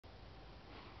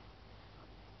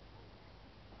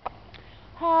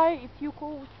Hi, it's your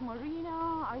coach Marina.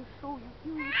 I show you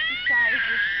few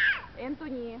exercises.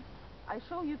 Anthony, I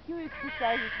show you few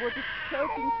exercises what is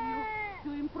helping you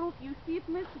to improve your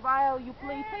fitness while you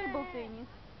play table tennis.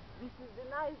 This is the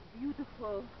nice,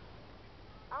 beautiful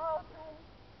outdoor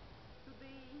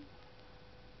today.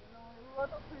 A lot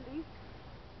of relief.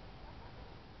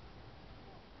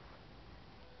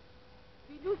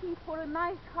 We're looking for a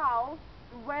nice house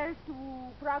where to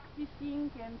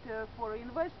practicing, and for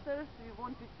investors we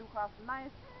wanted to have nice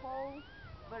hall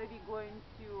where we're going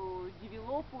to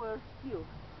develop our skills.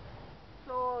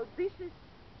 So this is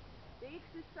the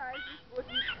exercises what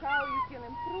is how you can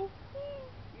improve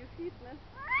your fitness.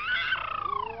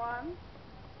 1,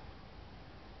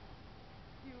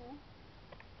 2,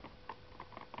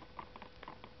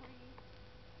 3,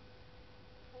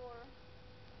 4,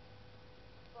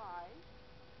 5.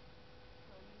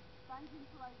 So you standing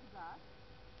like that,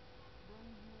 then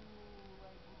you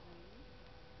like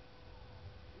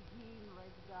again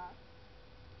like that.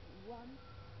 1,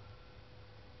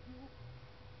 2,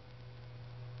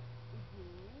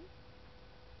 again.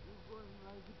 You're going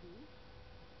like this,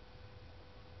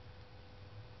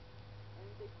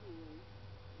 and again.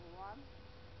 1,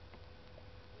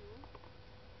 2,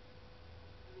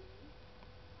 3,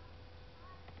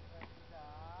 like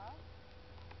that,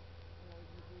 like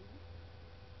this.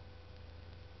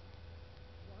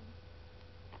 1,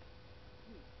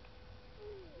 2,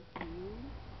 again,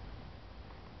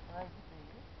 like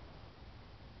this.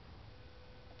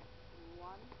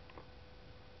 1,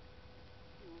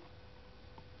 2,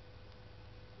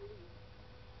 3.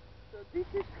 So this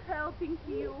is helping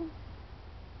you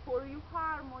for your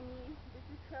harmony. This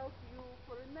is help you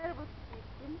for a nervous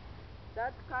system.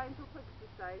 That kind of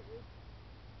exercises.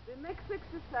 The next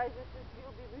exercises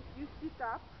will be with you sit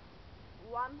up.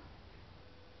 1,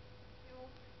 2,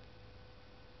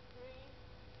 3,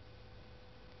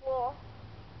 4,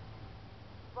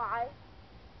 5,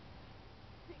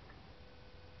 6,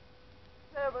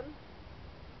 7,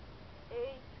 8,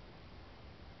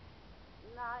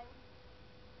 9,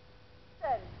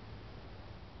 10,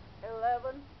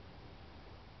 11,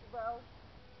 12,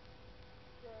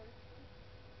 13,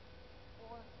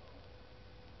 14,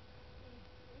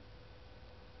 15,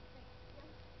 16,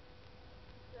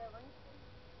 17,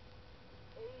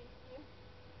 18,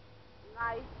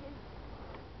 19,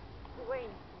 20.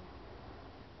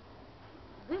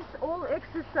 These all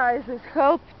exercises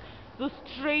help to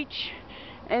stretch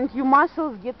and your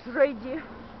muscles get ready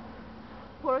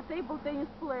for table tennis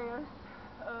players.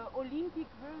 Olympic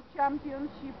World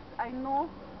Championships. I know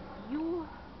you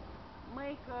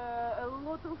make a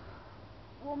lot of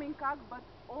warming up, but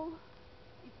all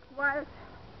it's quite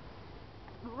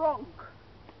wrong.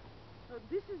 So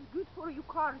this is good for your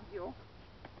cardio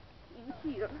in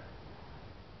here.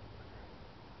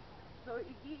 So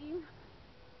again,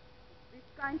 this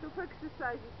kind of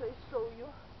exercises I show you,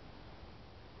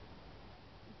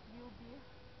 it will be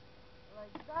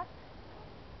like that.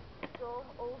 So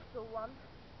also 1,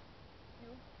 2,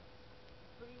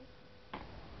 3,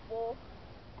 4,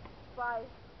 5,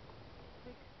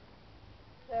 6,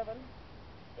 7,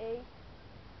 8,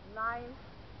 9,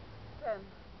 10.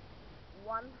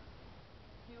 1,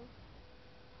 2,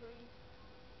 3,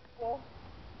 4,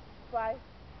 5,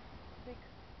 6,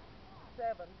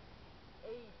 7,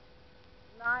 8,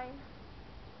 9,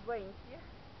 20.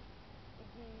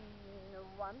 Again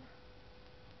 1.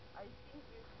 I think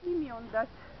you see me on that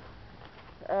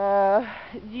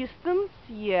distance,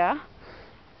 yeah.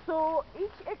 So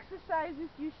each exercises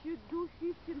you should do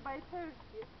 15 by 30.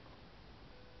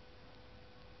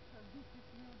 So this is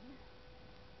will be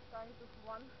kind of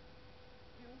 1,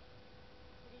 2,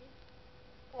 3,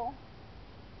 4,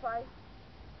 5,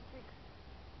 6,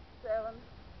 7,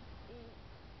 8,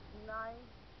 9,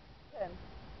 10.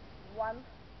 1,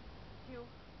 2,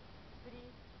 3,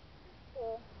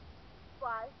 4,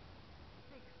 5,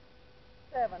 6,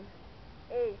 7,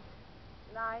 8,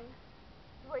 9,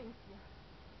 20.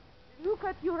 Look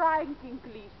at your ranking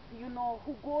list,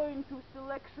 who going to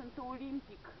selection to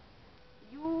Olympic.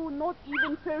 You not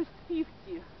even first 50.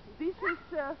 This is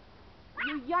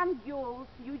you young girls,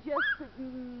 you just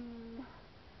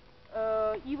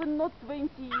even not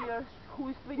 20 years, who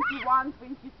is 21,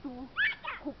 22,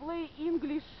 who play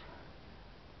English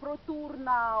Pro Tour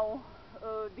now,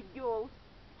 the girls.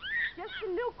 Just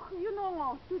look,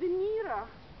 to the mirror,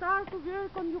 start to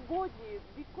work on your body,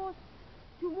 because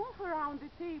to move around the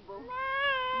table,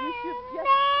 you should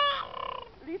just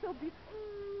little bit,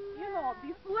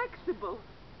 be flexible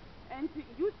and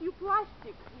use your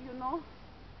plastic,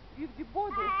 with the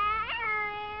body.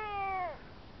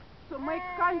 So make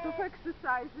kind of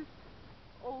exercises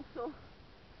also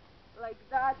like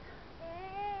that,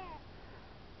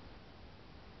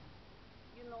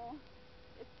 you know,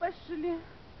 especially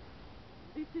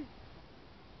this is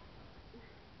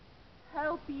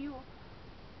help you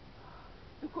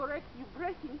to correct your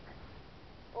breathing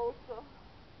also.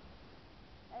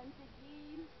 And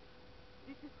again,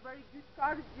 this is very good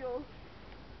cardio.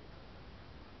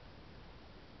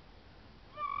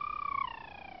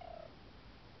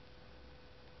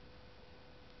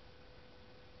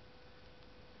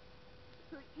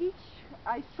 So each,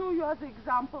 I show you as an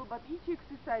example, but each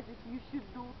exercises you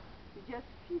should do just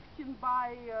 15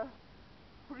 by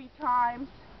 3 times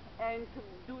and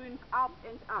doing up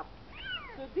and up.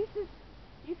 So this is,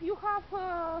 if you have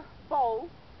a ball,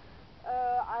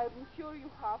 I'm sure you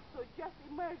have, so just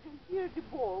imagine here the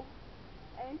ball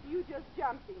and you just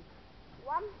jumping.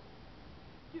 1,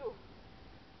 2,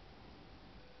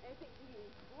 and again,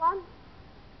 1,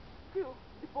 2,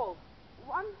 the ball,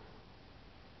 1,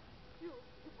 2,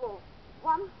 the ball,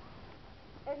 1,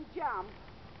 and jump,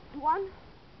 1,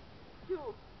 2,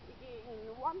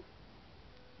 again, 1,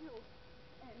 2,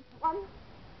 and 1,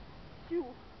 2,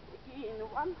 again,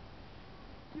 1,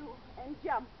 2, and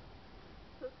jump.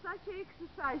 So such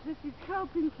exercises is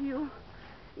helping you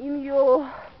in your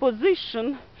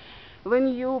position when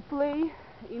you play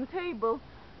in table.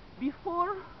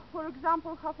 Before, for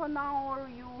example, half an hour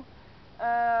you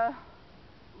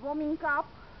warming up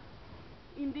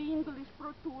in the English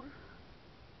Pro Tour,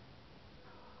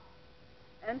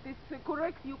 and it's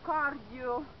correct your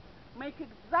cardio, make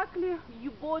exactly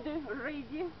your body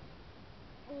ready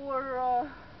for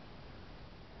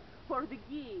the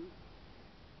game.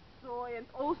 So, and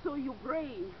also your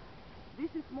brain, this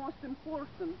is most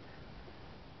important.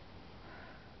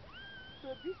 So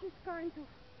this is kind of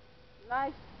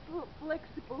nice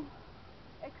flexible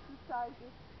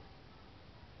exercises.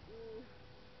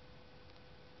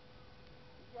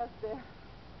 Just a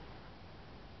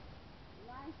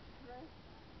nice stress.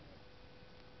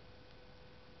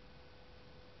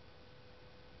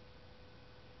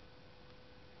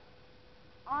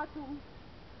 Atom.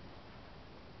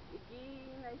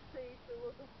 Again, I say it's a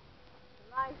lot of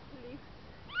nice lifts.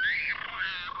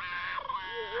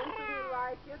 Yeah, Anthony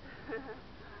like it.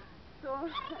 So, and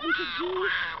again,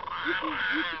 this is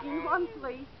good in one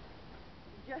place.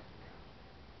 Just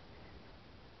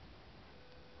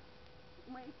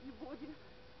make your body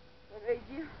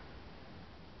ready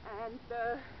and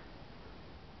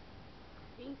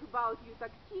think about your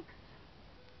tactics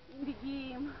in the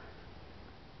game.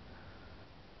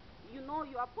 You know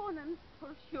your opponent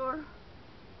for sure.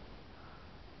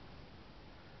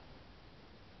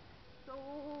 So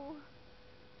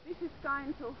this is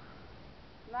kind of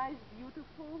nice,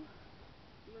 beautiful,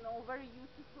 you know, very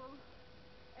useful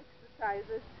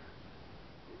exercises.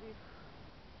 This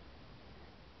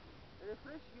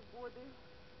refresh your body.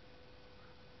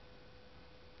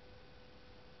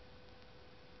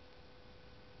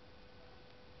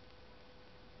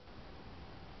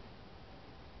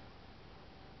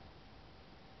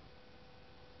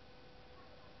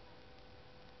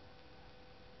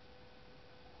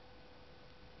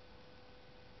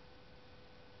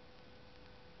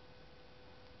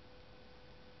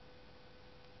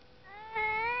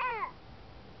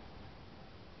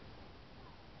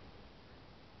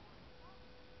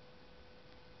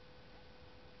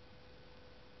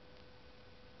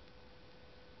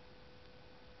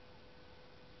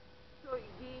 So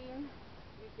again,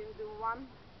 you can do 1,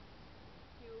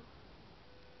 2,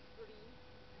 3,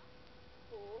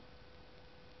 4,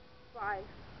 5.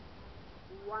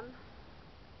 1, 2,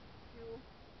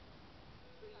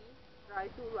 3. Try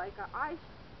to like a ice,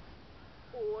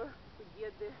 or to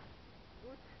get the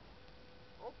good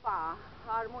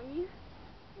harmony.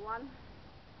 1,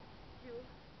 2,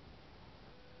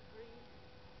 3,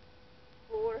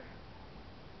 4,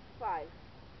 5.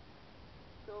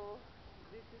 So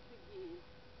this is again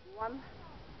 1,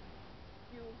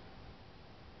 2,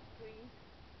 3,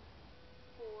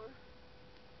 4,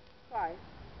 5,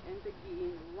 and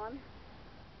again 1, 2,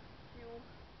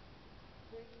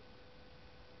 3,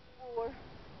 4,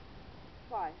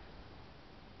 5,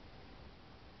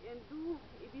 and do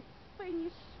a bit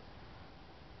Spanish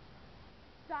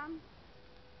stance,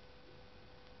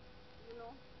 you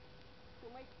know, to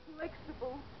make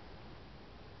flexible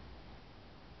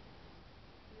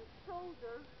your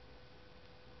shoulders,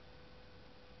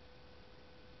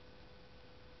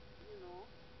 you know.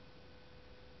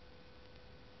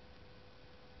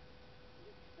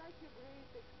 It's such a great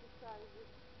exercise.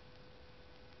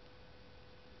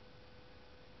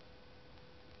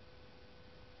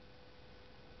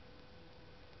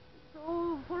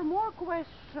 So for more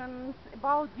questions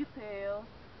about details,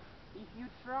 if you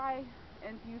try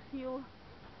and you feel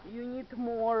you need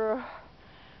more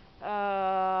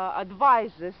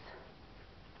advices,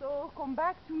 so come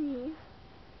back to me.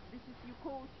 This is your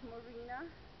coach Marina,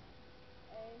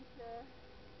 and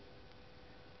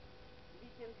we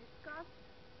can discuss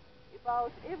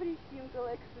about every single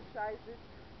exercises,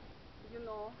 you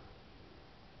know,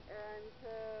 and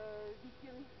we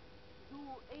can do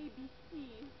ABC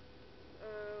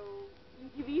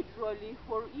individually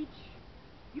for each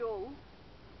girl.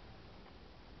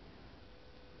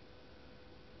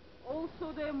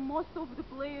 Also, most of the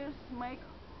players make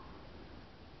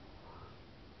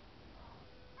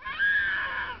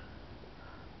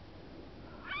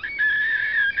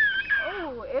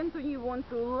Anthony want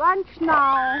to lunch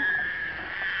now.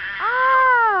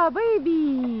 Ah,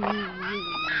 baby.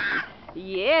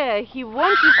 Yeah, he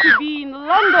wanted to be in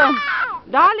London.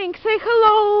 Darling, say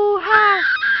hello. Hi.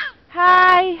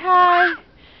 Hi, hi.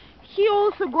 He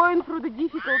also going through the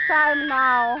difficult time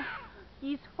now.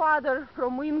 His father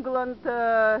from England,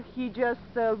 he just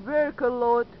work a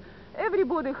lot.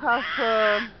 Everybody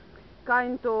have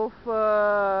kind of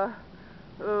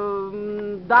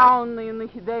down in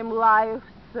them life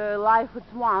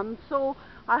at once. So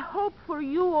I hope for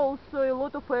you also a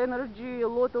lot of energy, a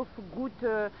lot of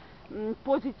good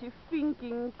positive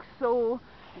thinking. So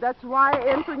that's why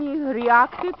Anthony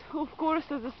reacted, of course,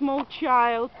 as a small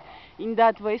child in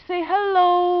that way. Say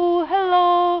hello,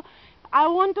 hello. I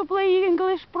want to play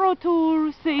English Pro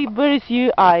Tour. Say, where's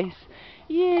your eyes?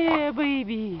 Yeah,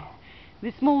 baby.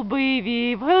 The small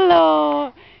baby.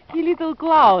 Hello. He little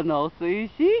clown also. You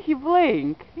see? He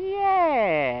blink.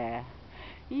 Yeah.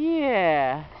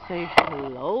 Yeah. Say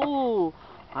hello.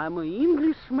 I'm an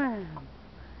Englishman.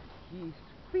 He's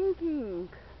thinking.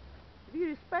 We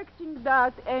respecting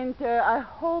that, and I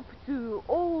hope to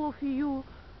all of you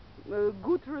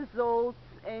good results,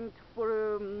 and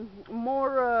for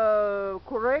more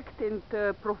correct and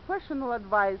professional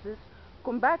advices,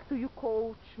 come back to your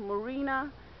coach Marina,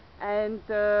 and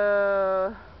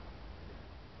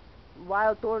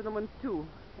while tournament too,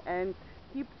 and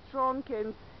keep strong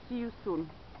and see you soon.